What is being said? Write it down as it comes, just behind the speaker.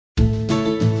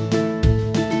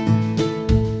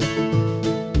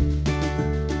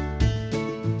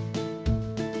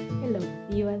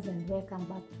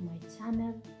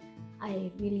I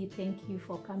really thank you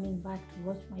for coming back to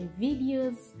watch my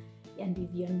videos, and if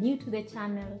you're new to the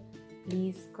channel,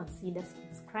 please consider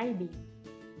subscribing.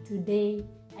 Today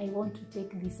I want to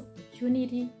take this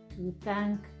opportunity to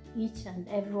thank each and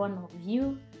every one of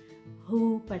you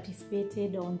who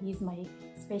participated on this my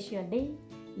special day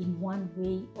in one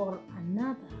way or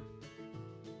another.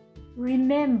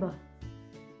 Remember,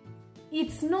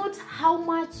 it's not how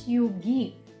much you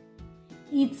give,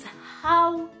 it's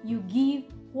how you give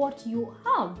what you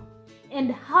have and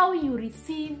how you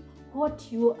receive what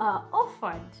you are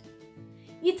offered.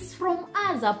 It's from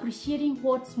us appreciating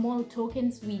what small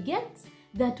tokens we get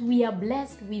that we are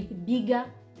blessed with bigger,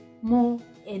 more,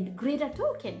 and greater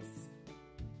tokens.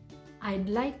 I'd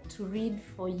like to read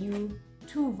for you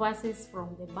 2 verses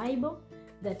from the Bible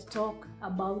that talk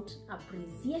about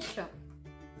appreciation.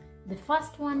 The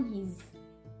first one is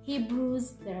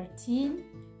Hebrews 13,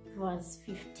 verse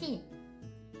 15.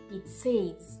 It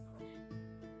says,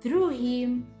 "Through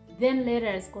him, then let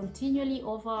us continually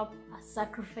offer up a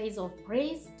sacrifice of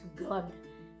praise to God,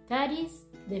 that is,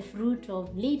 the fruit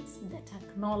of lips that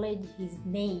acknowledge his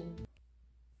name."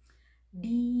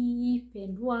 Deep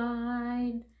and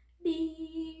wide,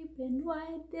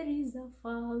 there is a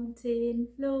fountain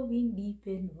flowing deep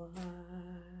and wide.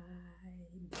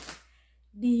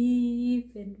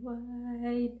 Deep and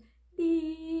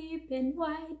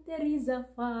wide, there is a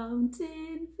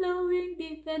fountain flowing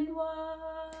deep and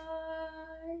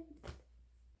wide.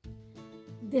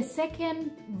 The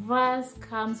second verse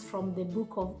comes from the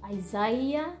book of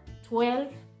Isaiah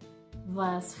 12,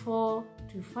 verse 4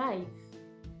 to 5.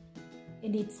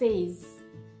 And it says,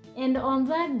 "And on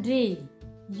that day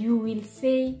you will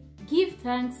say, give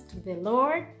thanks to the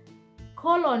Lord,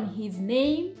 call on his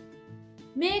name,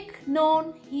 make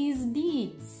known his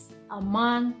deeds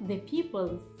among the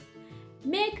peoples.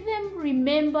 Make them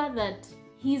remember that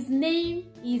his name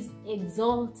is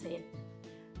exalted.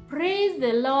 Praise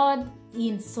the Lord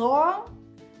in song,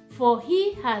 for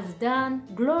he has done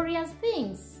glorious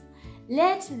things.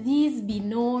 Let these be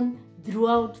known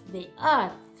throughout the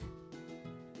earth."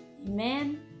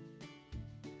 Amen.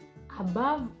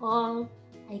 Above all,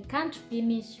 I can't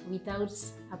finish without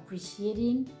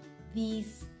appreciating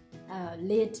these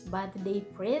late birthday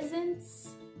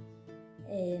presents.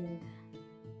 And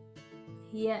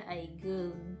here I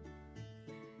go.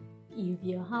 If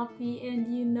you're happy and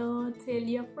you know, tell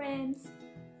your friends.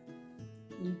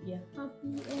 If you're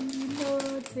happy and you know,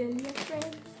 tell your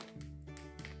friends.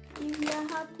 If you're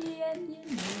happy and you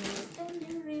know, and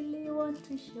you really want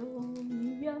to show.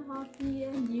 If you're happy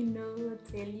and you know,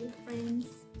 tell your friends.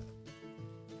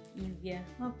 If you're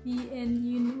happy and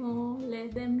you know,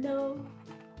 let them know.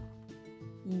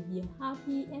 If you're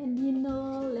happy and you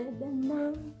know, let them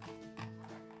know.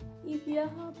 If you're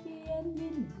happy and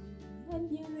you know,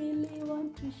 and you really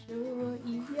want to show.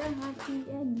 If you're happy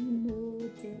and you know,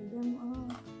 tell them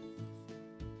all.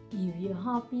 If you're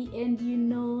happy and you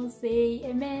know, say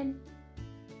amen.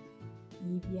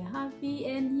 If you're happy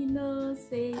and you know,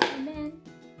 say amen.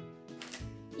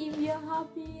 If you're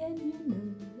happy and you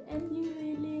know, and you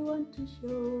really want to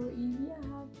show. If you're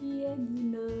happy and you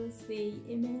know, say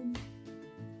amen.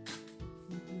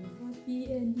 If you're happy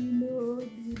and you know,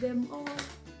 do them all.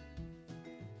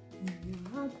 If you're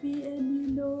happy and you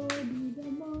know, do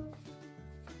them all.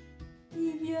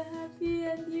 If you're happy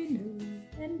and you know,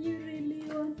 and you really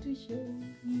want to show.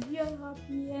 If you're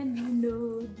happy and you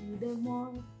know, do them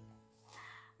all.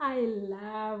 I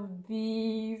love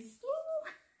this.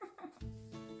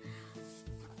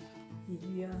 If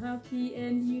you're happy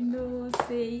and you know,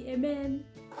 say amen.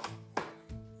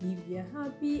 If you're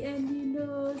happy and you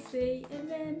know, say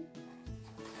amen.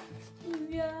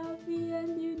 If you're happy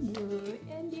and you know,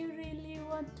 and you really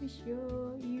want to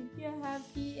show. If you're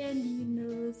happy and you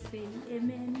know, say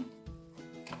amen.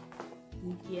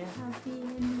 If you're happy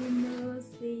and you know,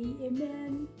 say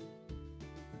amen.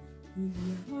 If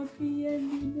you're happy and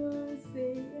you know,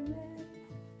 say amen.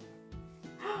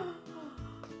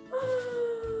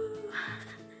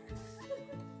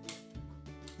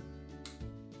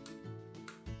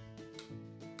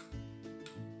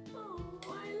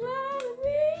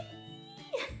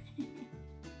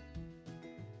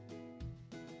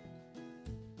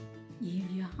 If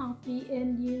you're happy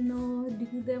and you know,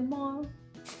 do them all.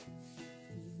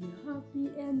 If you're happy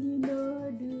and you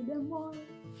know, do them all.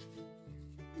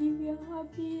 If you're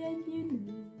happy and you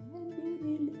know, and you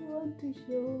really want to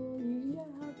show. If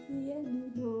you're happy and you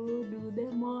know, do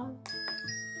them all.